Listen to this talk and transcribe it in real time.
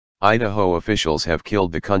Idaho officials have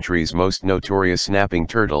killed the country's most notorious snapping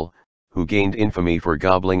turtle, who gained infamy for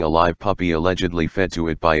gobbling a live puppy allegedly fed to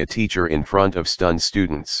it by a teacher in front of stunned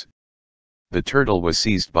students. The turtle was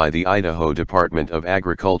seized by the Idaho Department of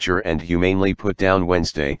Agriculture and humanely put down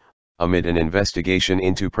Wednesday, amid an investigation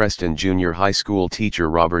into Preston Junior High School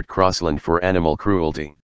teacher Robert Crossland for animal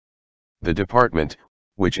cruelty. The department,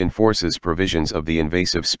 which enforces provisions of the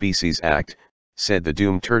Invasive Species Act, said the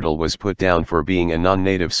doomed turtle was put down for being a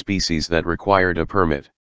non-native species that required a permit.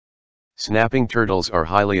 Snapping turtles are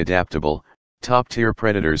highly adaptable, top-tier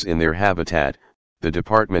predators in their habitat, the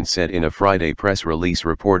department said in a Friday press release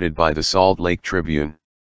reported by the Salt Lake Tribune.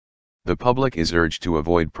 The public is urged to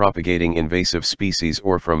avoid propagating invasive species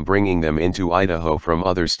or from bringing them into Idaho from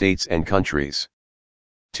other states and countries.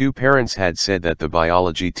 Two parents had said that the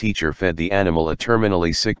biology teacher fed the animal a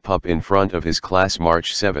terminally sick pup in front of his class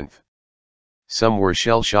March 7. Some were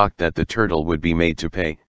shell-shocked that the turtle would be made to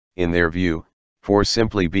pay, in their view, for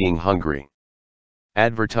simply being hungry.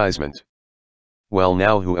 Advertisement. Well,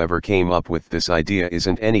 now whoever came up with this idea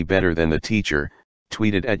isn't any better than the teacher,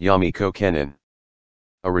 tweeted at Yamiko Kenan.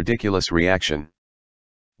 A ridiculous reaction.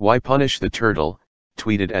 Why punish the turtle,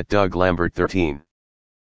 tweeted at Doug Lambert 13.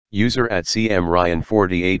 User at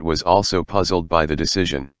CMRyan48 was also puzzled by the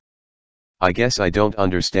decision. I guess I don't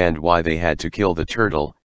understand why they had to kill the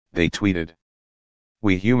turtle, they tweeted.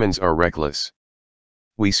 We humans are reckless.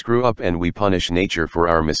 We screw up and we punish nature for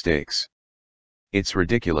our mistakes. It's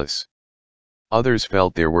ridiculous. Others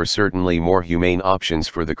felt there were certainly more humane options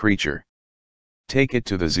for the creature. Take it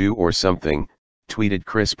to the zoo or something, tweeted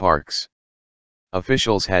Chris Parks.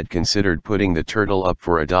 Officials had considered putting the turtle up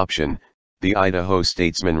for adoption, the Idaho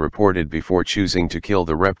Statesman reported before choosing to kill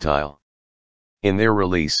the reptile. In their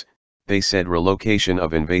release, they said relocation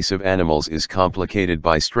of invasive animals is complicated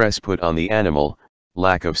by stress put on the animal,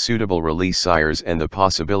 lack of suitable release sires and the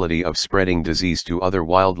possibility of spreading disease to other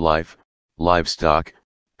wildlife, livestock,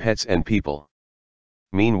 pets and people.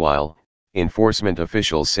 Meanwhile, enforcement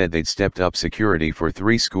officials said they'd stepped up security for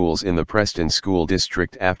 3 schools in the Preston School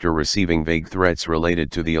District after receiving vague threats related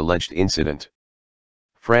to the alleged incident.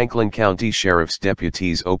 Franklin County Sheriff's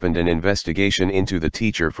deputies opened an investigation into the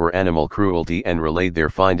teacher for animal cruelty and relayed their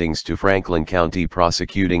findings to Franklin County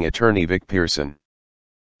prosecuting attorney Vic Pearson.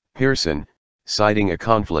 Pearson, citing a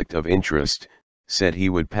conflict of interest, said he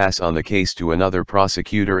would pass on the case to another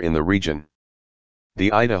prosecutor in the region.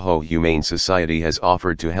 The Idaho Humane Society has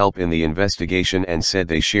offered to help in the investigation and said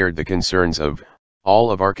they shared the concerns of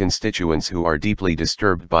all of our constituents who are deeply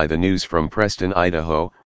disturbed by the news from Preston,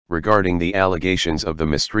 Idaho, regarding the allegations of the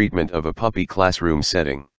mistreatment of a puppy classroom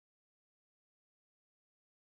setting.